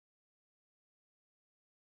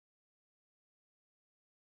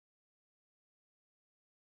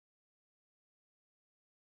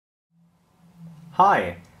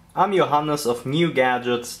Hi, I'm Johannes of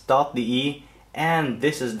NewGadgets.de and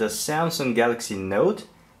this is the Samsung Galaxy Note,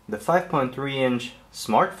 the 5.3-inch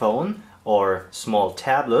smartphone or small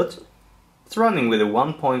tablet. It's running with a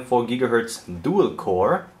 1.4 GHz dual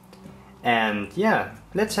core. And yeah,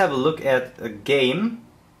 let's have a look at a game.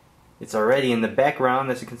 It's already in the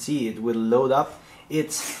background, as you can see. It will load up.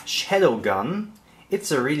 It's ShadowGun.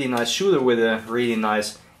 It's a really nice shooter with a really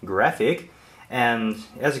nice graphic. And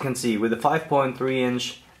as you can see, with a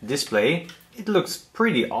 5.3-inch display, it looks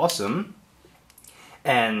pretty awesome.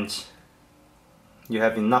 And you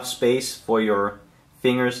have enough space for your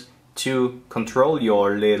fingers to control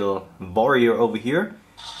your little warrior over here.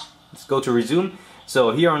 Let's go to resume.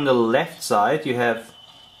 So here on the left side you have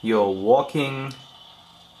your walking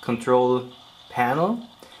control panel,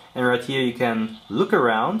 and right here you can look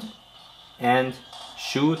around and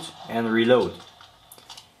shoot and reload.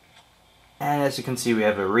 And as you can see, we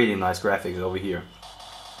have a really nice graphics over here.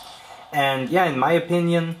 And yeah, in my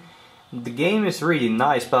opinion, the game is really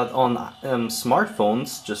nice, but on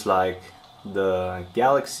smartphones, just like the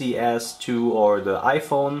Galaxy S2 or the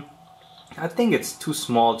iPhone, I think it's too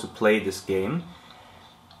small to play this game.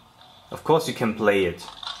 Of course you can play it,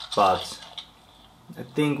 but I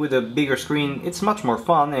think with a bigger screen it's much more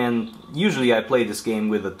fun, and usually I play this game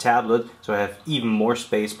with a tablet, so I have even more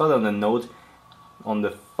space, but on the Note, on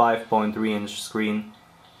the 5.3-inch screen,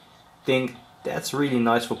 I think that's really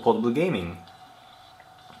nice for portable gaming.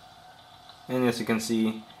 And as you can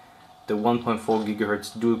see, the 1.4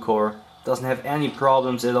 GHz dual core doesn't have any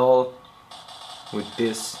problems at all with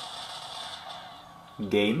this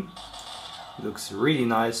game. It looks really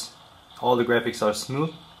nice. All the graphics are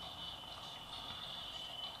smooth.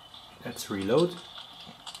 Let's reload.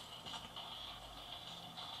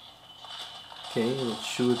 Okay, let's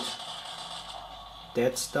shoot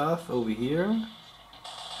that stuff over here.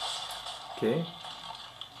 Okay.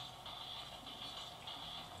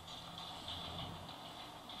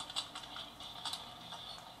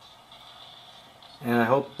 And I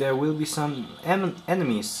hope there will be some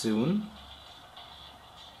enemies soon.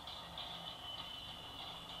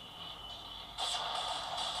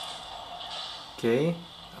 Okay,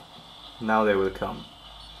 now they will come.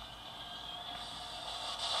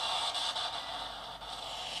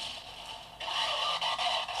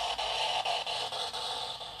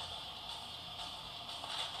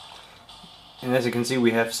 And as you can see,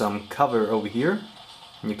 we have some cover over here.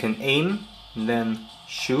 You can aim and then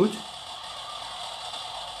shoot.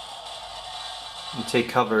 And take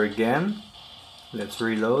cover again. Let's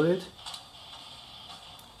reload it.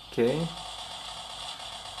 Okay.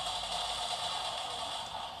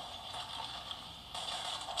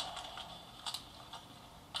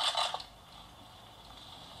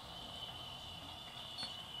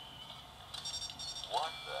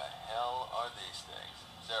 What the hell are these things?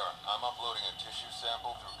 Sarah, I'm uploading a tissue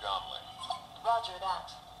sample through Gomlink. Roger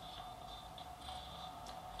that.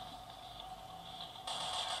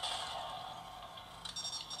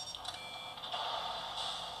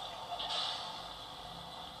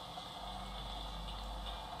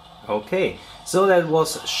 Okay, so that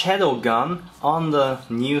was ShadowGun on the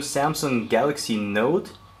new Samsung Galaxy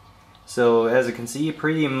Note. So as you can see,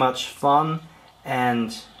 pretty much fun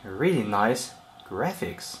and really nice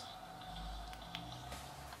graphics.